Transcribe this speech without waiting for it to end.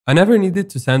I never needed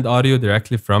to send audio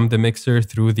directly from the mixer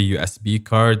through the USB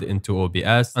card into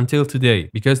OBS until today,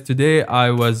 because today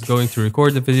I was going to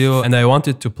record a video and I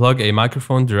wanted to plug a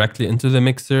microphone directly into the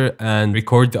mixer and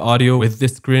record the audio with the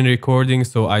screen recording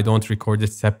so I don't record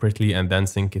it separately and then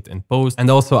sync it in post.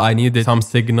 And also I needed some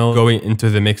signal going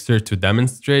into the mixer to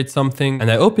demonstrate something.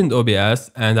 And I opened OBS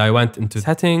and I went into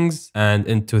settings and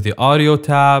into the audio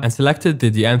tab and selected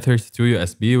the M32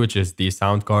 USB, which is the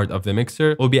sound card of the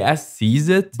mixer. OBS sees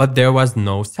it, but there was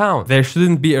no sound. There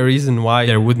shouldn't be a reason why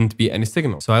there wouldn't be any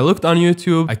signal. So I looked on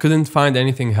YouTube. I couldn't find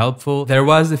anything helpful. There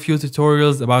was a few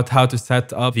tutorials about how to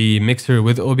set up the mixer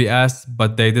with OBS,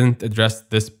 but they didn't address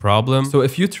this problem. So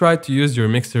if you tried to use your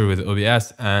mixer with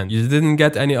OBS and you didn't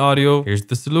get any audio, here's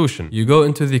the solution. You go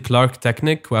into the Kharrat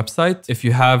Technic website. If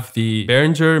you have the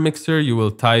behringer mixer, you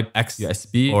will type X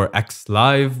USB or X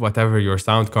Live, whatever your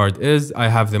sound card is. I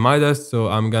have the midas, so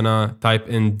I'm gonna type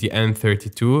in the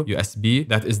M32 USB.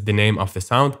 That is the name of the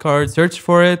sound card. Search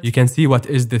for it. You can see what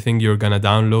is the thing you're gonna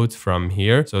download from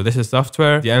here. So this is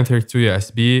software, the M32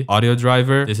 USB audio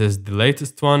driver. This is the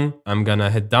latest one. I'm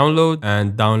gonna hit download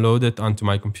and download it onto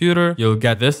my computer. You'll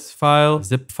get this file,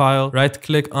 zip file. Right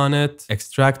click on it,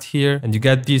 extract here, and you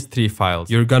get these three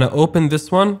files. You're gonna open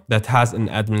this one that has an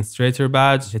administrator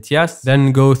badge. Hit yes,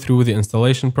 then go through the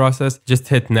installation process. Just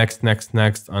hit next, next,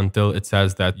 next until it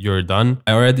says that you're done.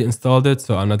 I already installed it,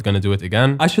 so I'm not gonna do it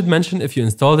again. I should mention, if you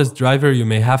install this driver, you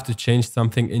may have to change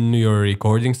something in your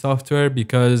recording software,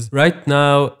 because right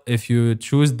now, if you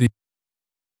choose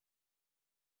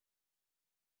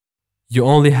you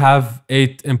only have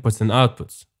 8 inputs and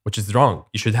outputs, which is wrong.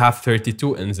 You should have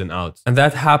 32 ins and outs. And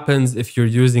that happens if you're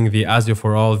using the ASIO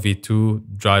for All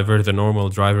V2 driver, the normal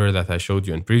driver that I showed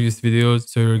you in previous videos.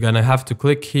 So you're gonna have to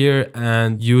click here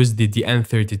and use the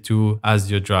DN32 as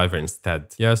your driver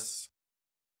instead. Yes.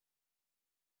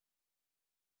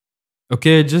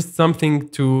 Okay, just something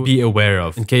to be aware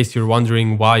of in case you're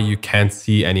wondering why you can't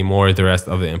see anymore the rest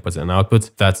of the inputs and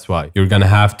outputs. That's why you're gonna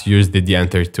have to use the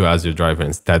DN32 as your driver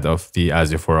instead of the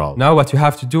ASIO for All. Now what you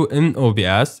have to do in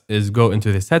OBS is go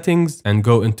into the settings and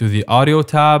go into the audio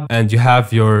tab, and you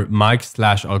have your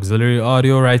mic/auxiliary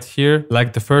audio right here.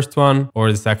 Like the first one or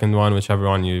the second one, whichever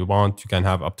one you want. You can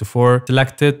have up to 4.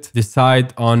 Select it,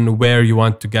 decide on where you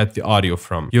want to get the audio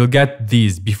from. You'll get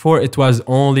these. Before it was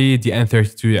only the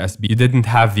N32 USB. You didn't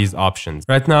have these options.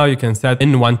 Right now you can set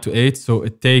in 1 to 8, so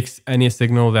it takes any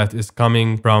signal that is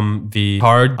coming from the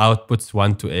card, outputs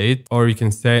 1 to 8, or you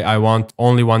can say I want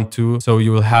only 1 2, so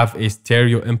you will have a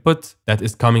stereo input that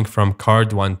is coming from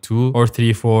card 1 2 or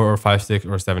 3 4 or 5 6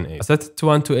 or 7 8. I set it to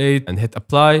 1 to 8 and hit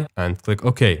apply and click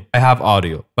OK. I have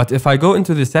audio. But if I go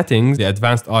into the settings, the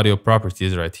advanced audio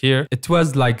properties right here, it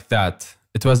was like that.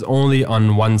 It was only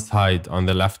on one side, on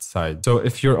the left side. So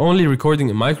if you're only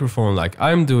recording a microphone like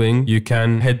I'm doing, you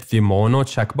can hit the mono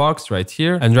checkbox right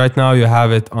here. And right now you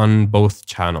have it on both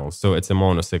channels. So it's a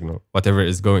mono signal. Whatever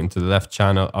is going to the left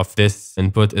channel of this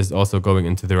input is also going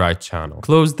into the right channel.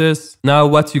 Close this. Now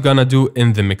what you're gonna do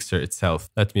in the mixer itself.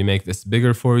 Let me make this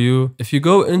bigger for you. If you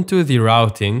go into the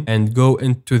routing and go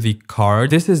into the card,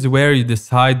 this is where you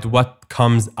decide what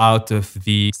comes out of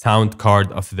the sound card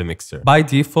of the mixer. By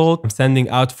default, I'm sending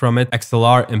out from it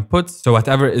XLR inputs. So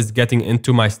whatever is getting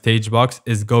into my stage box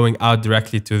is going out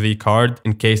directly to the card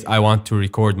in case I want to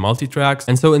record multi-tracks.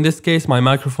 And so in this case, my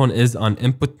microphone is on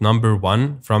input number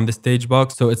 1 from the stage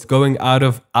box. So it's going out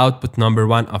of output number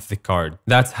 1 of the card.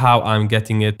 That's how I'm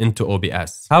getting it into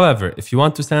OBS. However, if you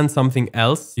want to send something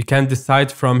else, you can decide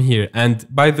from here. And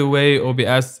by the way,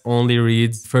 OBS only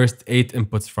reads first 8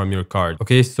 inputs from your card.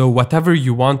 Okay, so whatever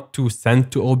you want to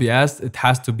send to OBS, it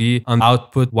has to be on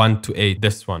output 1 to 8,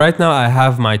 this one. Right now I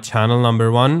have my channel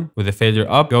number 1 with a fader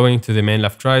up, going to the main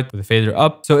left right with a fader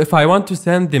up. So if I want to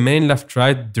send the main left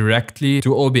right directly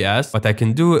to OBS, what I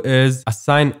can do is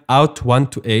assign out 1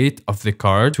 to 8 of the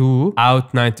card to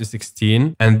out 9 to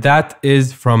 16, and that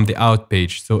is from the out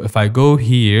page. So if I go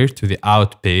here to the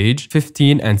out page,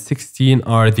 15 and 16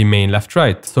 are the main left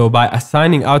right. So by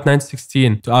assigning out 9 to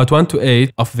 16 to out 1 to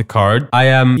 8 of the card, I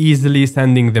am easily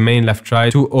sending the main left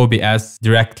right to OBS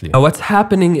directly. Now what's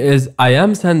happening is I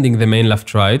am sending the main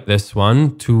left right, this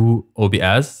one, to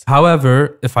OBS.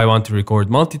 However, if I want to record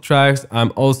multi-tracks,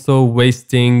 I'm also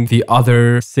wasting the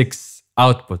other 6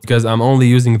 outputs because I'm only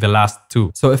using the last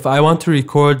 2. So if I want to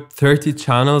record 30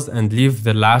 channels and leave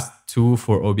the last 2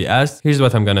 for OBS, here's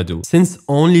what I'm gonna do. Since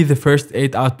only the first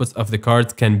 8 outputs of the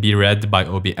cards can be read by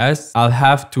OBS, I'll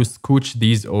have to scooch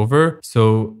these over.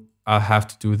 So I'll have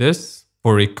to do this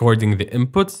for recording the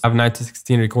inputs. I have 9 to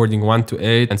 16 recording 1 to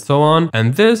 8 and so on.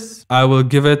 And this, I will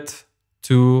give it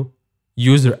to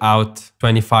user out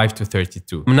 25 to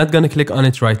 32. I'm not going to click on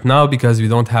it right now because we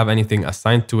don't have anything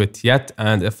assigned to it yet.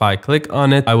 And if I click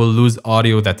on it, I will lose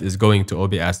audio that is going to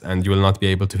OBS and you will not be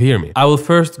able to hear me. I will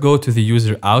first go to the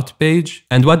user out page.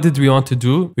 And what did we want to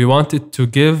do? We wanted to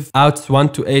give outs 1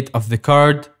 to 8 of the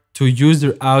card to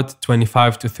user out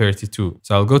 25 to 32.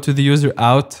 So I'll go to the user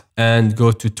out and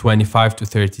go to 25 to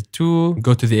 32,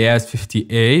 go to the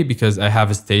AS50A because I have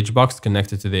a stage box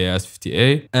connected to the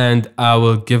AS50A, and I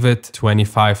will give it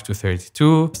 25 to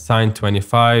 32, assign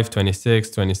 25, 26,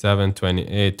 27,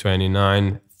 28,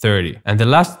 29, 30. And the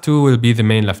last two will be the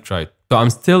main left right. So I'm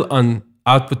still on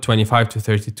output 25 to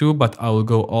 32, but I will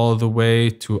go all the way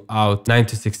to out 9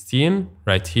 to 16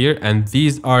 right here. And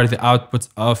these are the outputs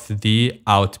of the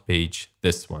out page,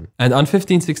 this one. And on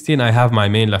 1516, I have my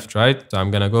main left right. So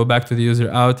I'm going to go back to the user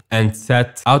out and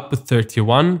set output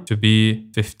 31 to be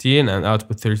 15 and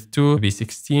output 32 to be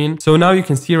 16. So now you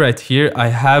can see right here, I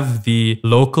have the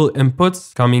local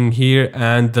inputs coming here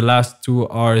and the last two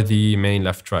are the main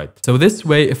left right. So this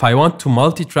way, if I want to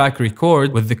multi-track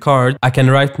record with the card, I can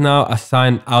right now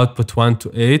assign output 1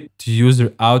 to 8 to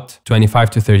user out 25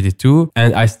 to 32.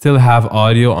 And I still have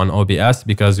audio on OBS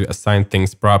because we assigned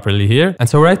things properly here. And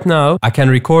so right now I can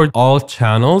record all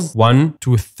channels 1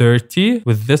 to 30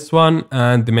 with this one,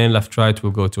 and the main left right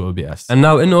will go to OBS. And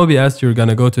now in OBS, you're going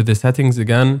to go to the settings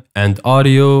again and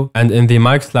audio, and in the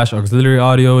mic/auxiliary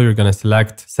audio, you're going to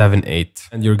select 7/8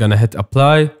 and you're going to hit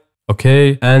apply.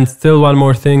 Okay. And still one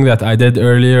more thing that I did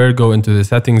earlier, go into the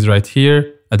settings right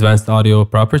here, advanced audio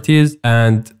properties,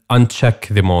 and uncheck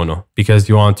the mono because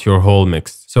you want your whole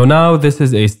mix. So now this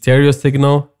is a stereo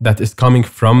signal that is coming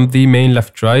from the main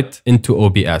left right into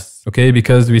OBS. Okay,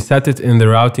 because we set it in the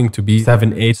routing to be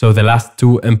 7/8. So the last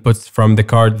two inputs from the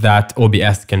card that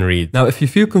OBS can read. Now, if you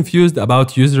feel confused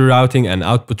about user routing and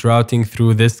output routing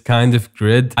through this kind of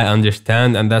grid, I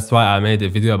understand. And that's why I made a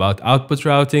video about output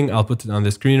routing. I'll put it on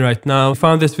the screen right now. If you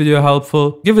found this video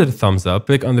helpful, give it a thumbs up.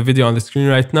 Click on the video on the screen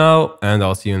right now, and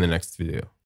I'll see you in the next video.